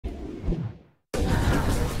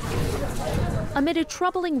Amid a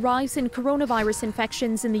troubling rise in coronavirus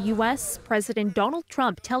infections in the U.S., President Donald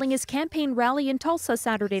Trump telling his campaign rally in Tulsa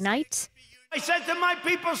Saturday night, I said to my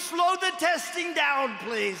people, slow the testing down,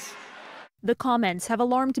 please. The comments have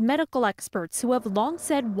alarmed medical experts who have long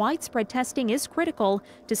said widespread testing is critical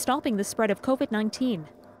to stopping the spread of COVID-19.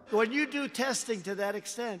 When you do testing to that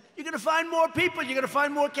extent, you're going to find more people, you're going to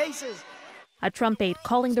find more cases. A Trump aide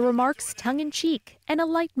calling the remarks tongue-in-cheek and a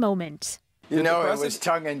light moment. You know, it was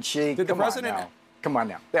tongue-in-cheek. Did the president? Come on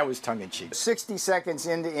now. That was tongue-in-cheek. 60 seconds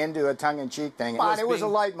into a tongue-in-cheek thing. It was a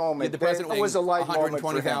light moment. The president, it was a light moment for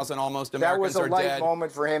him. 120,000 almost Americans are dead. That was a light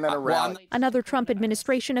moment for him at a rally. Another Trump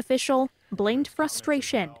administration official blamed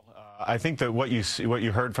frustration. I think that what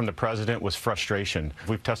you heard from the president was frustration.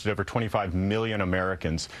 We've tested over 25 million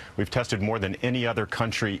Americans. We've tested more than any other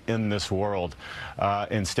country in this world.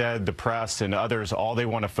 Instead, the press and others, all they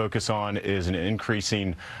want to focus on is an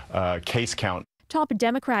increasing case count. Top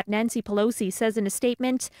Democrat Nancy Pelosi says in a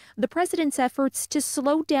statement, the president's efforts to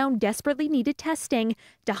slow down desperately needed testing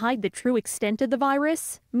to hide the true extent of the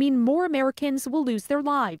virus mean more Americans will lose their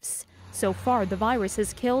lives. So far, the virus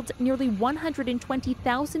has killed nearly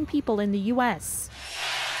 120,000 people in the U.S.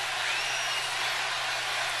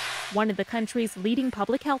 One of the country's leading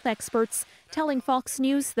public health experts telling Fox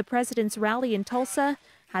News the president's rally in Tulsa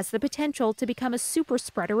has the potential to become a super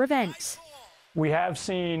spreader event. We have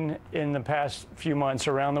seen in the past few months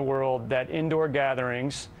around the world that indoor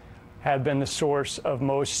gatherings have been the source of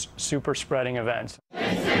most super spreading events.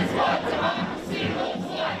 This is what democracy looks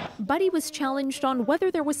like. But he was challenged on whether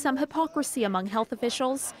there was some hypocrisy among health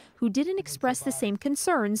officials who didn't express the same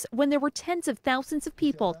concerns when there were tens of thousands of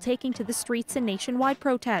people taking to the streets in nationwide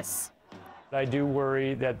protests. I do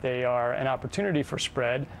worry that they are an opportunity for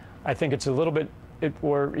spread. I think it's a little bit,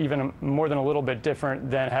 or even more than a little bit different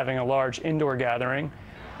than having a large indoor gathering.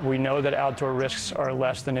 We know that outdoor risks are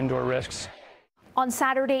less than indoor risks. On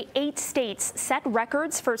Saturday, 8 states set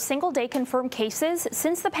records for single-day confirmed cases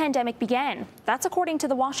since the pandemic began. That's according to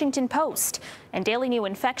the Washington Post. And daily new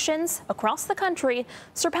infections across the country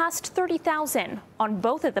surpassed 30,000 on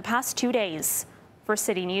both of the past 2 days. For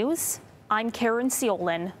City News, I'm Caryn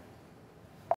Ceolin.